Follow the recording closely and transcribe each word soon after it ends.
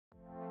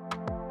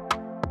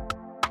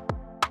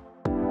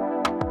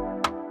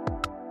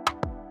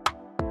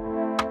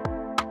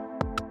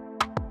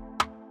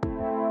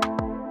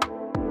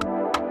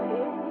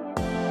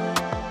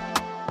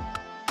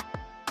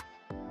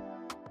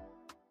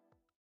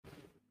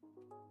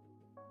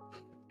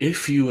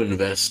If you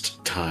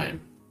invest time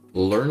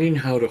learning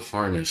how to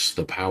harness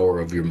the power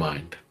of your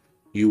mind,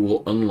 you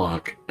will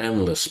unlock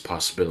endless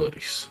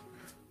possibilities.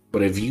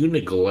 But if you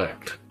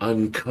neglect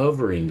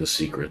uncovering the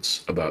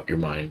secrets about your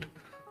mind,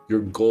 your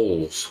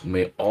goals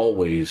may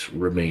always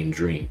remain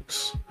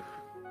dreams.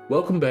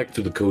 Welcome back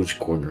to the Cozy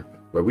Corner,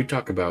 where we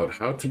talk about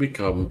how to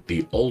become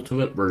the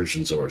ultimate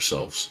versions of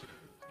ourselves.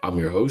 I'm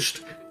your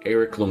host,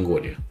 Eric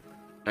Longoria,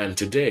 and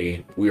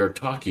today we are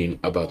talking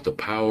about the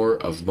power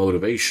of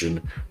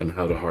motivation and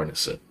how to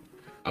harness it.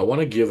 I want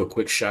to give a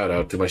quick shout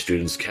out to my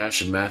students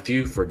Cash and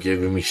Matthew for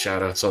giving me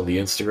shout outs on the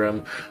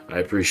Instagram. I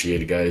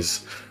appreciate it,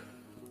 guys.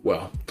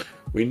 Well,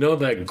 we know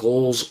that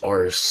goals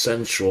are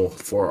essential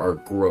for our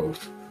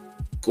growth.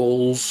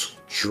 Goals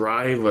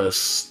drive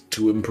us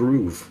to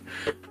improve.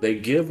 They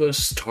give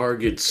us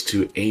targets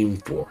to aim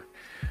for.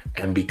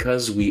 And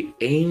because we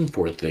aim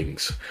for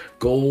things,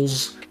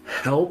 goals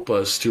help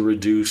us to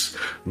reduce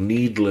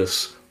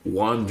needless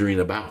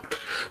wandering about.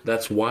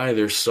 That's why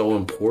they're so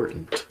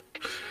important.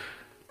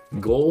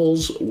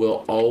 Goals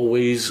will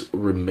always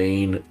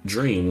remain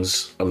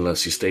dreams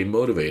unless you stay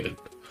motivated.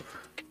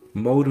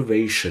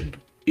 Motivation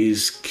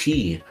is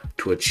key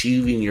to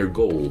achieving your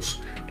goals,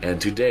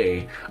 and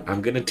today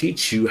I'm going to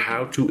teach you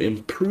how to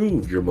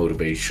improve your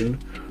motivation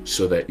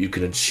so that you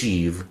can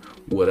achieve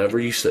whatever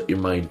you set your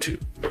mind to.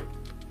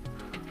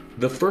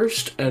 The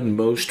first and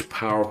most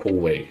powerful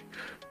way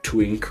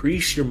to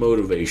increase your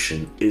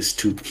motivation is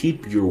to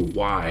keep your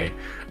why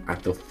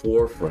at the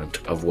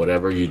forefront of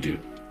whatever you do.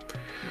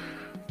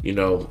 You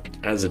know,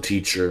 as a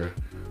teacher,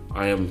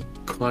 I am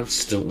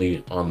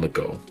constantly on the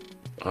go.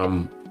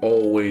 I'm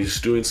always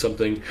doing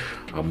something.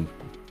 I'm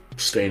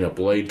staying up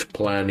late,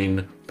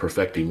 planning,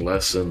 perfecting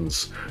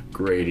lessons,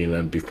 grading,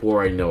 and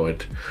before I know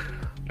it,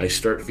 I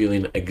start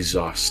feeling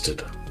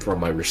exhausted from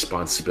my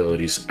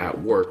responsibilities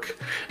at work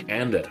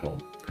and at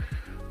home.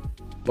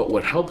 But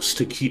what helps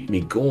to keep me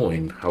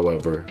going,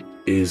 however,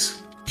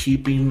 is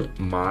keeping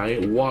my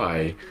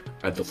why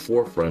at the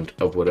forefront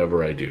of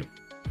whatever I do.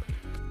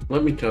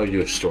 Let me tell you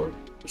a story.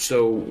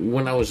 So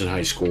when I was in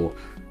high school,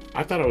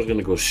 I thought I was going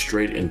to go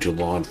straight into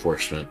law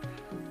enforcement.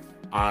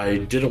 I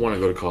didn't want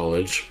to go to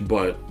college,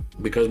 but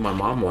because my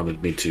mom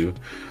wanted me to,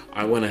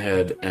 I went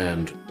ahead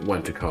and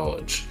went to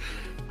college.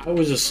 I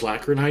was a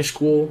slacker in high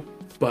school,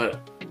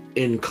 but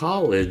in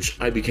college,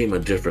 I became a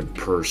different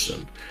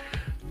person.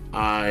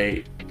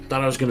 I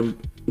thought I was going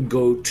to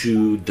go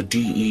to the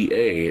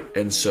DEA,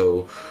 and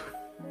so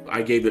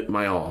I gave it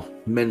my all,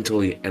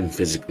 mentally and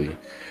physically.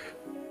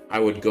 I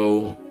would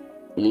go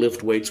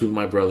lift weights with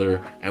my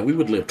brother, and we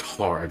would lift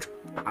hard.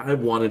 I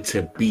wanted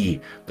to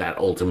be that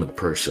ultimate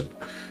person,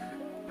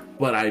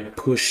 but I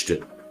pushed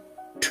it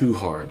too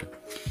hard.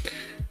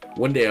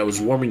 One day I was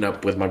warming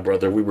up with my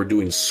brother. We were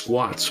doing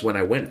squats when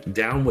I went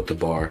down with the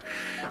bar,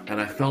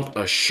 and I felt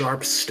a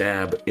sharp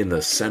stab in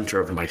the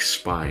center of my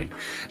spine,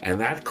 and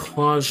that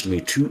caused me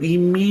to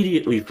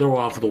immediately throw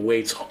off the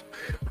weights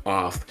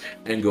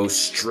and go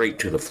straight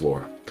to the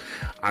floor.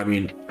 I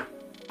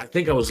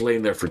think I was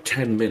laying there for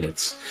 10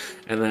 minutes,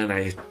 and then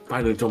I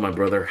finally told my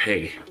brother,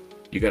 hey,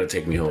 you gotta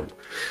take me home.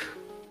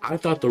 I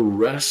thought the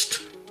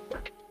rest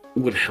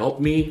would help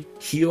me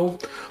heal,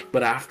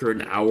 but after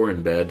an hour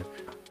in bed,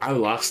 I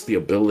lost the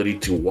ability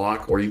to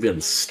walk or even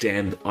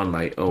stand on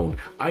my own.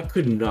 I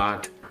could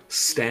not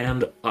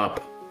stand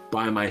up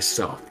by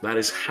myself. That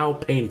is how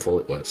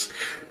painful it was.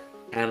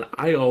 And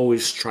I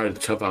always try to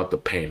tough out the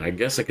pain. I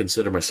guess I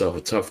consider myself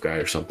a tough guy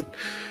or something.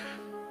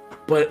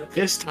 But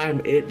this time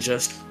it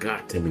just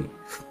got to me.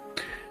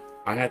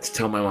 I had to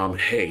tell my mom,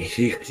 hey,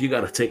 you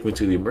gotta take me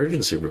to the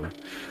emergency room.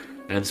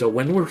 And so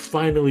when we're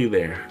finally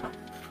there,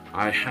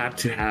 I had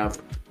to have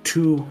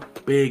two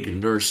big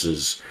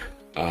nurses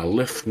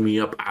lift me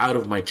up out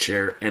of my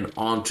chair and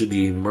onto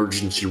the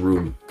emergency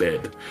room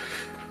bed.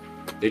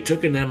 They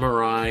took an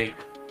MRI,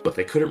 but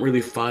they couldn't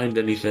really find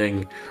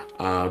anything.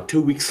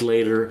 2 weeks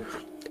later,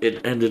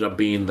 it ended up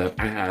being that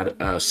I had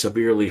a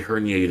severely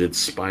herniated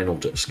spinal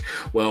disc.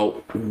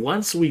 Well,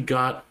 once we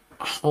got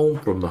home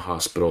from the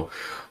hospital,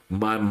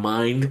 my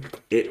mind,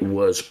 it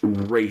was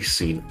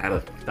racing at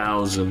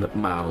 1,000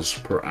 miles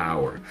per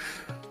hour.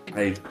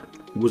 I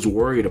was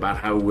worried about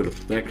how it would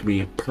affect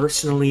me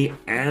personally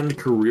and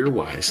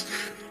career-wise.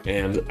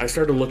 And I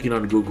started looking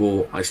on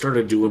Google. I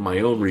started doing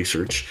my own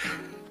research,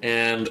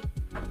 and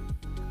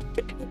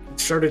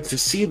started to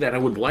see that I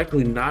would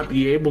likely not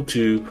be able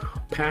to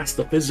pass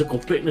the physical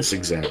fitness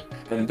exam,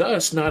 and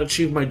thus not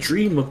achieve my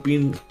dream of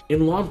being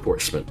in law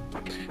enforcement.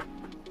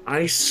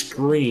 I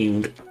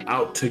screamed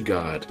out to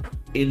God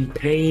in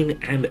pain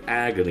and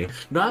agony,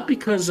 not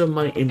because of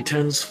my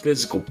intense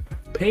physical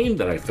pain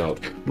that I felt,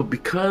 but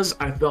because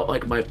I felt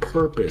like my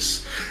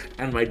purpose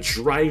and my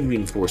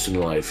driving force in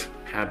life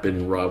had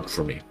been robbed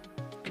from me.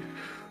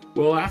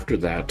 Well, after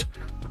that,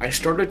 I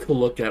started to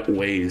look at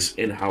ways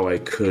in how I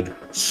could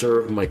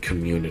serve my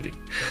community.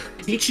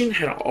 Teaching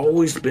had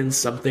always been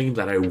something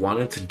that I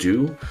wanted to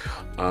do,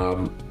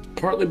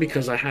 partly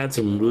because I had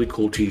some really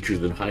cool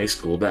teachers in high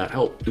school that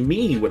helped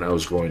me when I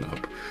was growing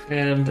up.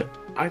 And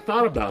I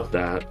thought about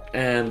that,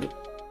 and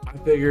I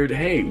figured,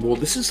 hey, well,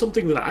 this is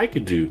something that I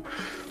could do.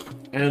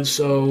 And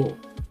so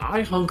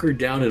I hunkered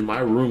down in my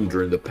room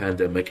during the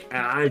pandemic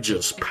and I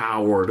just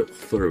powered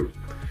through.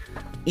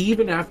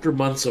 Even after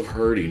months of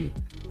hurting,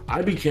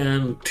 I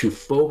began to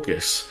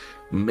focus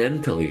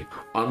mentally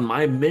on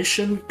my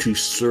mission to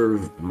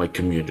serve my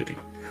community.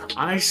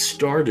 I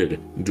started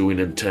doing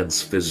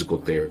intense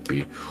physical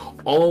therapy,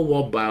 all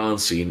while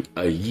balancing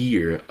a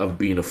year of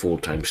being a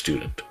full-time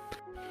student.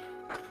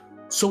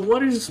 So,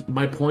 what is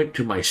my point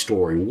to my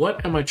story?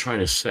 What am I trying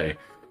to say?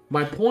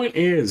 My point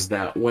is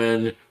that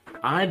when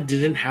I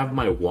didn't have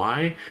my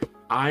why,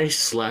 I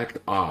slacked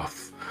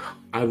off.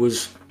 I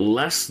was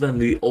less than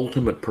the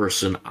ultimate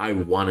person I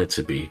wanted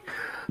to be.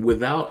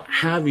 Without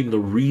having the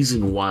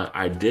reason why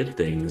I did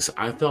things,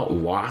 I felt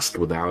lost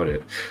without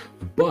it.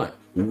 But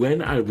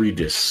when I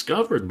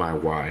rediscovered my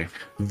why,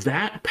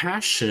 that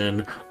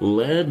passion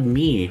led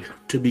me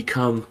to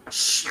become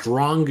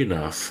strong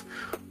enough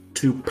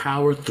to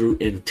power through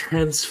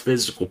intense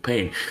physical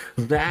pain.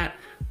 That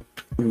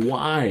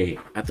why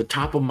at the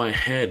top of my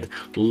head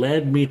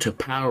led me to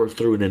power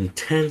through an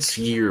intense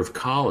year of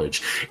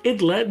college.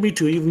 It led me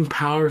to even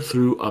power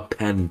through a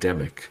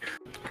pandemic.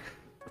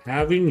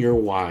 Having your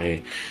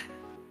why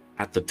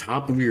at the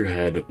top of your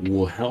head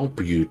will help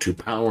you to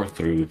power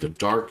through the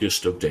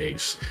darkest of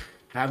days.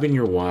 Having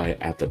your why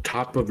at the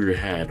top of your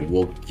head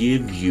will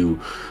give you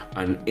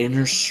an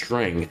inner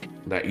strength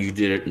that you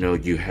didn't know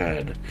you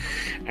had.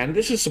 And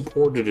this is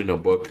supported in a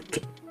book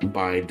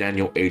by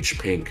Daniel H.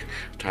 Pink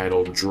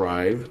titled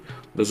Drive: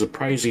 The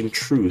Surprising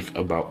Truth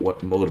About What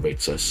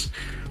Motivates Us.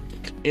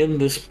 In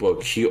this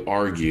book, he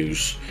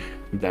argues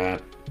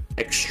that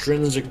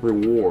extrinsic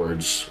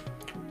rewards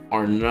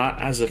are not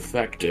as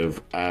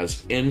effective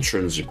as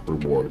intrinsic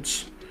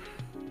rewards.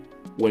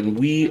 When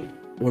we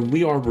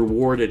are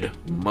rewarded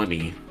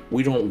money,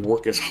 we don't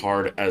work as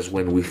hard as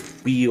when we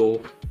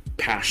feel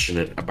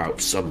passionate about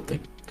something.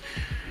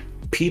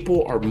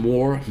 People are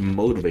more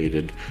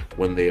motivated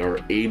when they are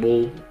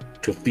able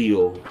to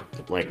feel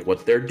like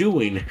what they're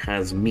doing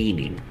has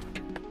meaning.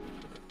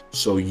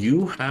 So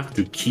you have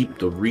to keep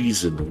the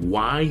reason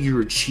why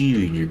you're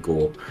achieving your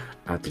goal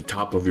at the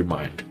top of your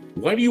mind.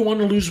 Why do you want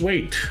to lose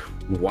weight?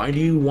 Why do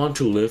you want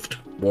to lift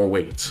more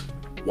weights?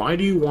 Why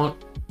do you want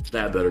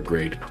that better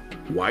grade?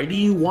 Why do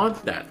you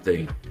want that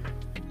thing?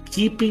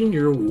 Keeping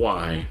your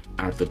why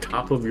at the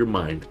top of your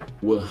mind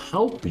will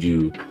help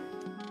you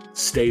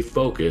stay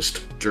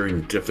focused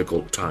during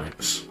difficult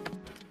times.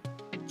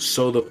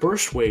 So the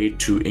first way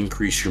to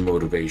increase your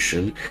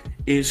motivation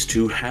is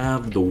to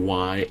have the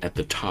why at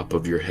the top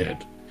of your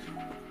head.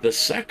 The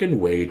second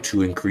way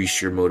to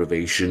increase your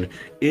motivation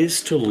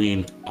is to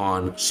lean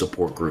on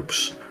support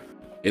groups.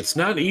 It's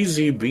not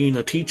easy being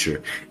a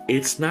teacher.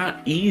 It's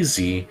not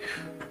easy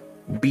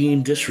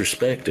being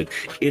disrespected.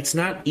 It's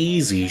not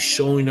easy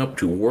showing up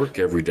to work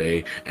every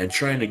day and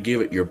trying to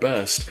give it your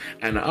best,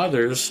 and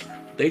others,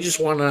 they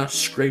just want to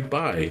scrape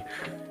by.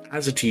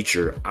 As a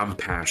teacher, I'm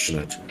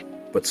passionate,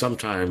 but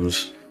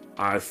sometimes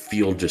I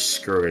feel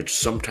discouraged.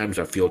 Sometimes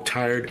I feel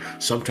tired.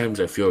 Sometimes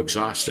I feel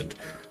exhausted.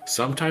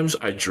 Sometimes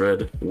I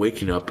dread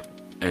waking up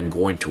and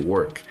going to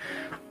work.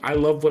 I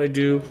love what I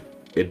do.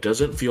 It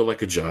doesn't feel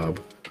like a job,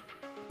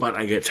 but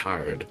I get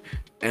tired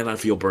and I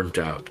feel burnt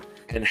out.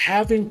 And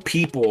having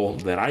people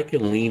that I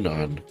can lean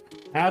on,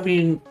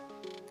 having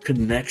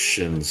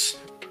connections,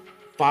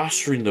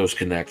 fostering those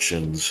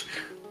connections,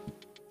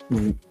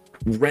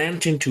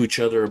 ranting to each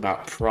other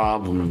about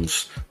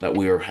problems that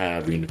we are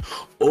having,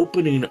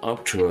 opening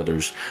up to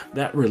others,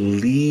 that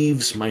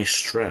relieves my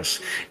stress.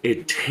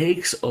 It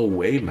takes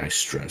away my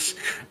stress.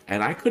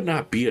 And I could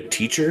not be a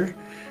teacher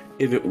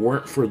if it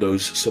weren't for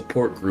those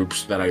support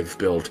groups that I've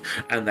built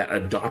and that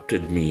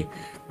adopted me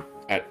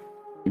at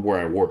where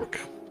I work.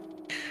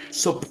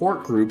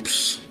 Support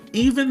groups,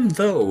 even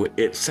though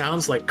it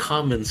sounds like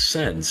common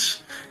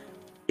sense,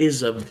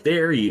 is a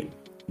very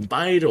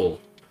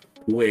vital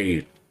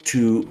way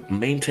to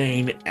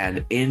maintain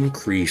and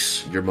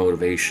increase your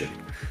motivation.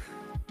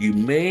 You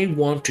may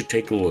want to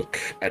take a look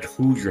at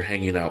who you're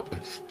hanging out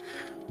with.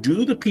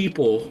 Do the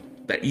people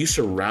that you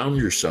surround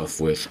yourself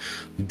with,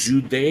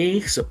 do they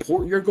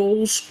support your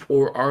goals,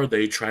 or are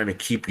they trying to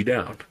keep you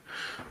down?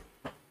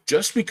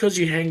 Just because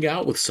you hang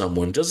out with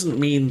someone doesn't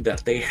mean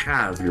that they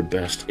have your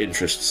best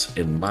interests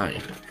in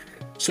mind.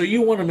 So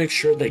you want to make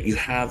sure that you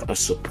have a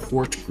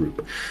support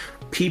group,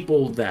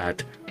 people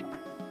that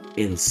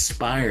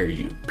inspire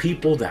you,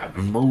 people that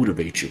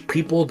motivate you,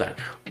 people that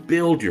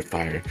build your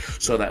fire,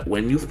 so that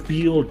when you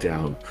feel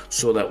down,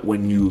 so that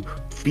when you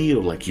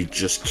feel like you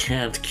just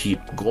can't keep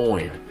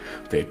going,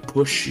 they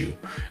push you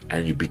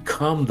and you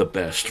become the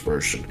best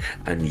version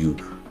and you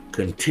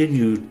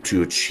continue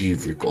to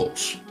achieve your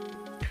goals.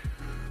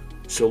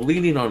 So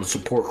leaning on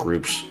support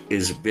groups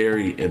is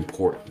very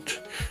important.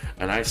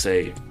 And I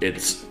say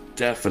it's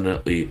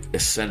definitely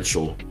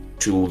essential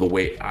to the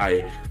way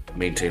I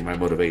maintain my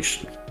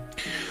motivation.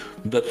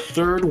 The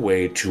third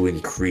way to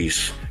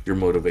increase your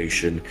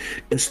motivation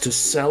is to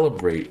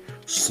celebrate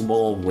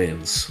small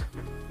wins.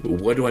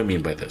 What do I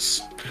mean by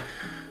this?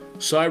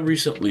 So I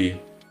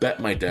recently bet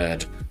my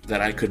dad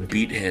that I could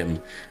beat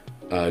him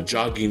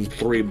jogging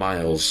 3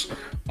 miles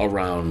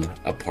around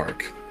a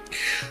park.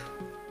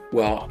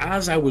 Well,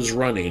 as I was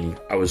running,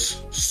 I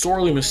was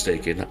sorely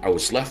mistaken. I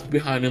was left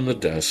behind in the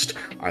dust.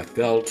 I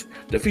felt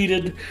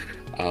defeated.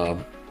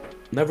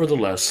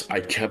 Nevertheless,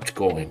 I kept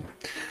going.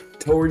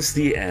 Towards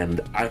the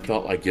end, I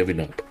felt like giving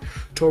up.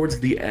 Towards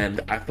the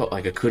end, I felt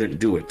like I couldn't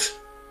do it.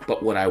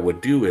 But what I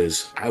would do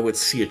is, I would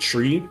see a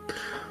tree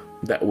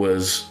that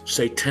was,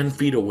 say, 10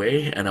 feet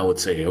away, and I would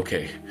say,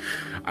 okay,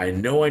 I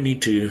know I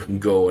need to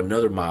go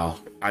another mile.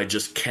 I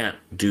just can't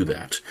do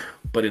that.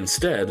 But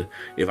instead,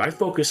 if I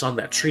focus on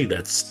that tree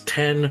that's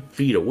 10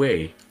 feet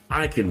away,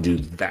 I can do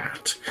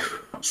that.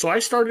 So I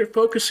started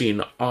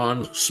focusing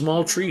on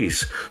small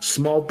trees,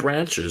 small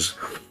branches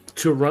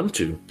to run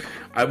to.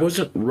 I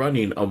wasn't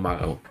running a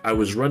mile. I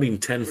was running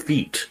 10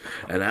 feet.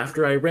 And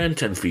after I ran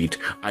 10 feet,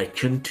 I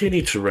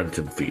continued to run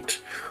 10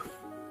 feet.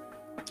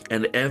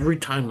 And every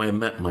time I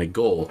met my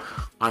goal,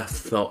 I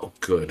felt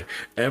good.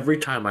 Every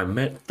time I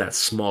met that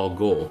small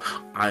goal,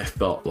 I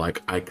felt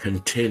like I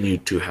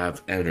continued to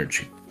have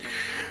energy.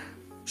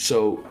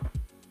 So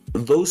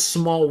those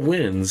small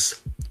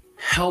wins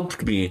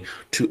helped me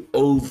to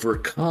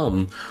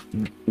overcome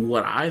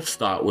what I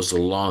thought was a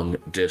long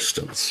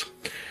distance.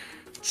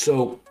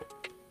 So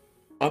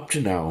up to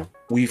now,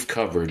 we've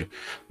covered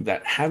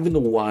that having the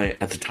why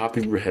at the top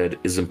of your head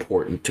is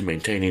important to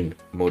maintaining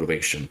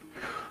motivation.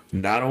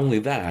 Not only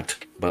that,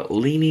 but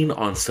leaning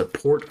on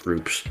support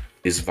groups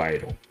is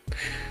vital.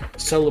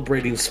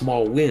 Celebrating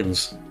small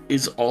wins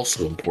is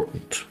also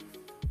important.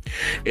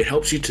 It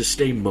helps you to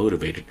stay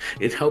motivated.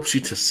 It helps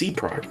you to see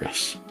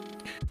progress.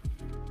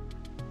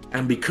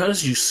 And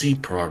because you see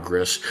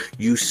progress,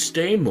 you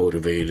stay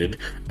motivated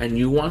and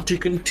you want to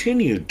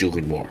continue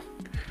doing more.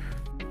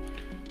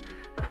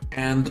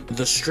 And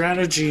the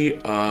strategy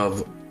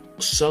of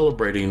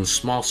celebrating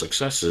small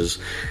successes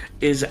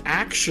is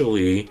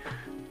actually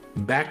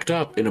backed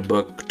up in a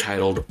book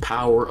titled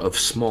Power of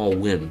Small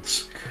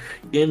Wins.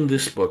 In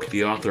this book,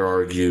 the author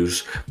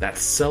argues that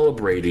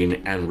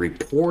celebrating and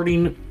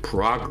reporting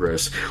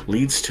progress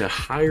leads to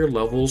higher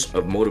levels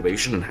of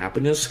motivation and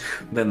happiness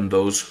than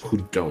those who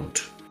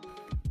don't.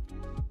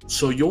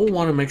 So you'll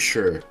want to make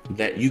sure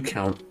that you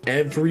count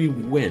every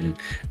win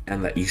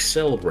and that you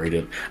celebrate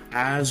it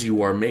as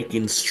you are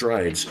making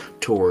strides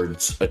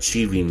towards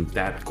achieving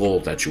that goal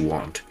that you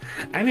want.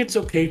 And it's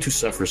okay to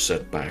suffer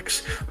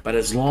setbacks, but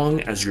as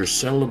long as you're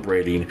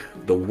celebrating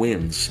the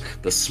wins,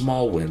 the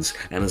small wins,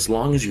 and as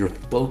long as you're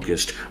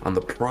focused on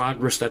the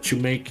progress that you're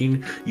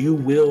making, you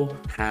will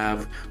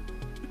have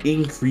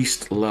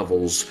increased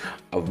levels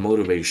of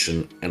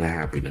motivation and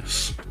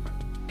happiness.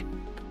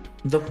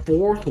 The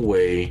fourth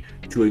way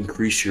to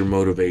increase your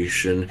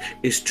motivation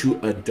is to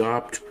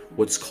adopt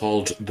what's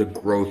called the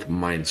growth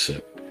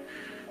mindset.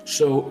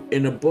 So,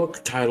 in a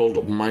book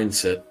titled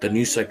Mindset, The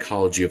New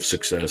Psychology of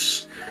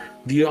Success,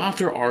 the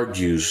author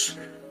argues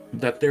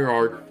that there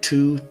are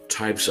 2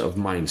 types of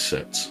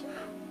mindsets.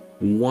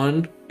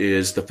 One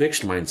is the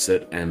fixed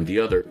mindset and the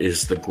other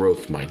is the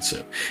growth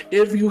mindset.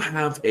 If you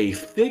have a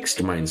fixed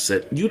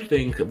mindset, you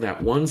think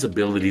that one's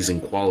abilities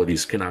and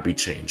qualities cannot be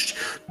changed.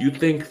 You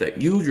think that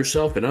you,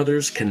 yourself, and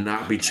others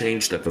cannot be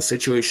changed, that the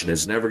situation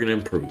is never going to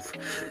improve.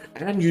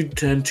 And you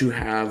tend to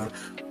have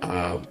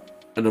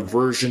an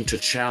aversion to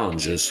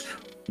challenges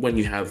when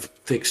you have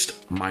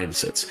fixed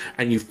mindsets,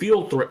 and you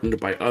feel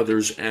threatened by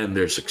others and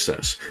their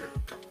success.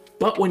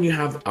 But when you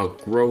have a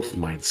growth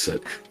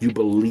mindset, you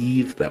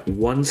believe that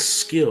one's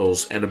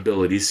skills and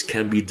abilities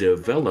can be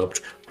developed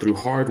through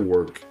hard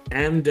work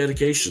and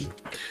dedication.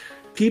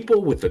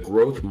 People with a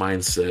growth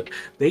mindset,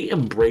 they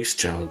embrace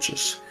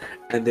challenges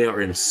and they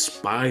are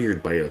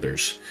inspired by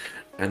others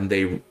and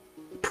they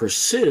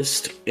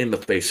persist in the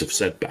face of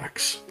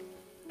setbacks.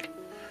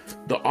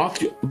 The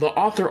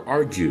author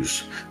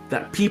argues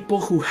that people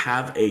who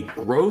have a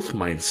growth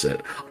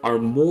mindset are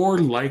more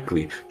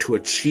likely to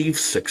achieve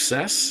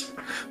success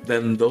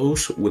than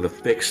those with a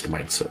fixed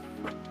mindset.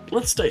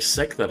 Let's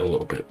dissect that a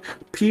little bit.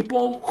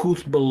 People who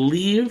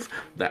believe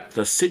that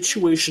the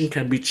situation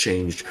can be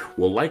changed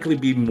will likely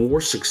be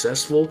more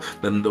successful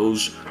than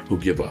those who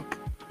give up.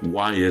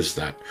 Why is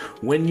that?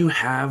 When you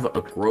have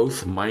a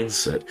growth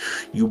mindset,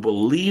 you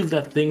believe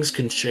that things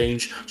can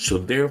change, so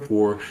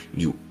therefore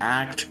you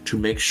act to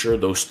make sure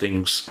those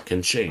things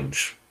can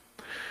change.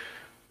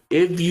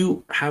 If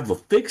you have a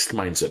fixed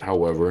mindset,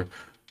 however,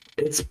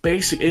 it's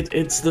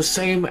the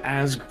same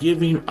as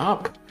giving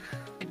up.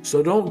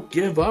 So don't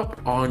give up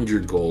on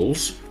your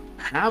goals.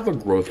 Have a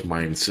growth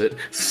mindset,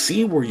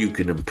 see where you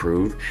can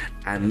improve,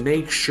 and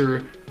make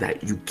sure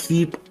that you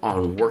keep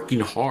on working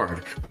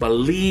hard.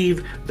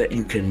 Believe that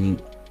you can,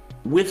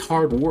 with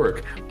hard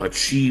work,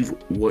 achieve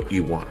what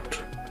you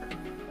want.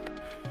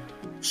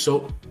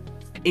 So,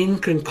 in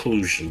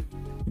conclusion,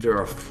 there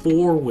are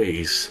 4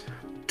 ways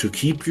to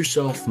keep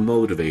yourself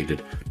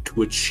motivated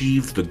to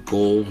achieve the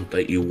goal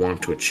that you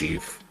want to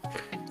achieve.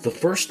 The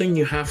first thing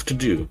you have to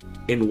do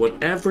in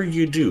whatever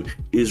you do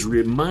is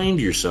remind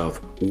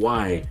yourself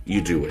why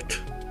you do it.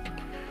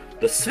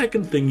 The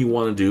second thing you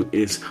want to do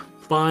is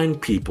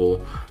find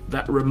people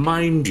that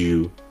remind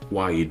you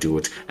why you do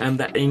it and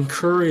that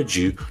encourage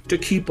you to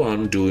keep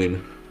on doing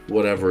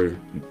whatever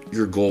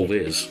your goal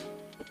is.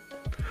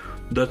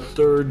 The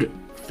third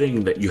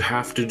thing that you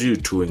have to do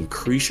to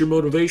increase your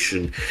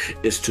motivation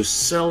is to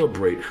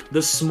celebrate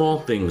the small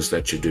things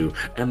that you do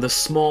and the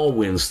small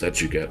wins that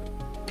you get.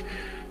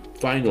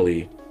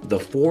 Finally, the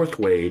fourth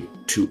way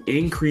to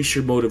increase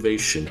your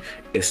motivation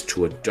is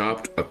to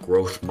adopt a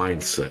growth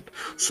mindset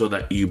so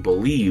that you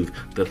believe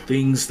the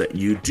things that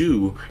you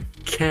do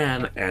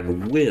can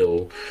and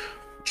will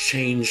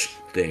change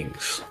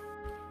things.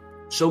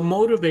 So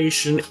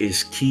motivation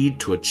is key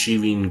to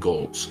achieving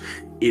goals.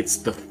 It's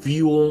the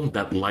fuel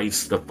that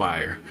lights the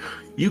fire.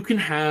 You can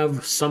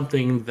have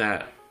something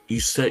that you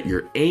set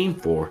your aim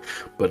for,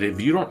 but if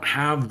you don't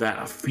have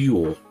that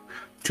fuel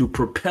to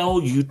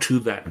propel you to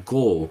that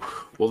goal,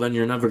 well, then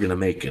you're never going to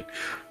make it.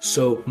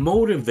 So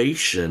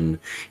motivation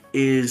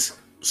is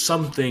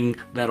something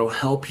that'll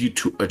help you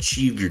to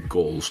achieve your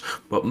goals,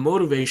 but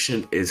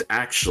motivation is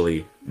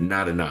actually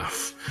not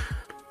enough.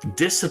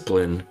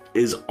 Discipline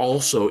is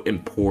also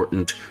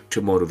important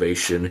to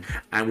motivation,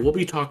 and we'll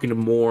be talking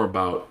more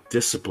about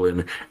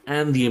discipline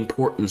and the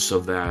importance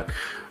of that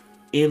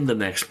in the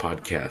next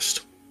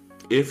podcast.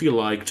 If you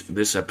liked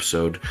this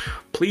episode,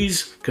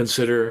 please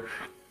consider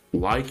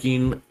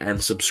liking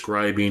and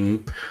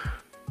subscribing.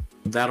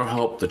 That'll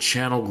help the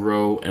channel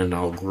grow, and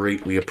I'll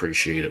greatly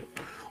appreciate it.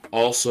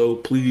 Also,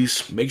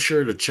 please make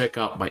sure to check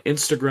out my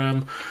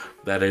Instagram.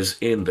 That is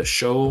in the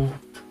show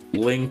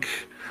link,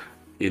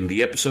 in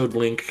the episode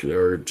link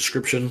or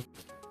description.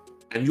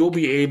 And you'll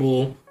be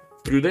able,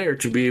 through there,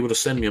 to be able to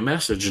send me a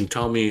message and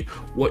tell me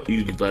what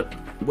you'd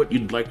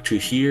like to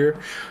hear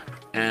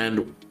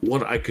and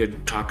what I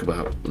could talk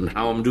about and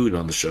how I'm doing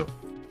on the show.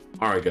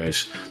 Alright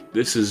guys,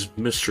 this is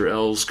Mr.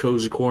 L's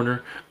Cozy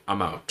Corner.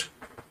 I'm out.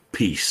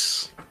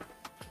 Peace.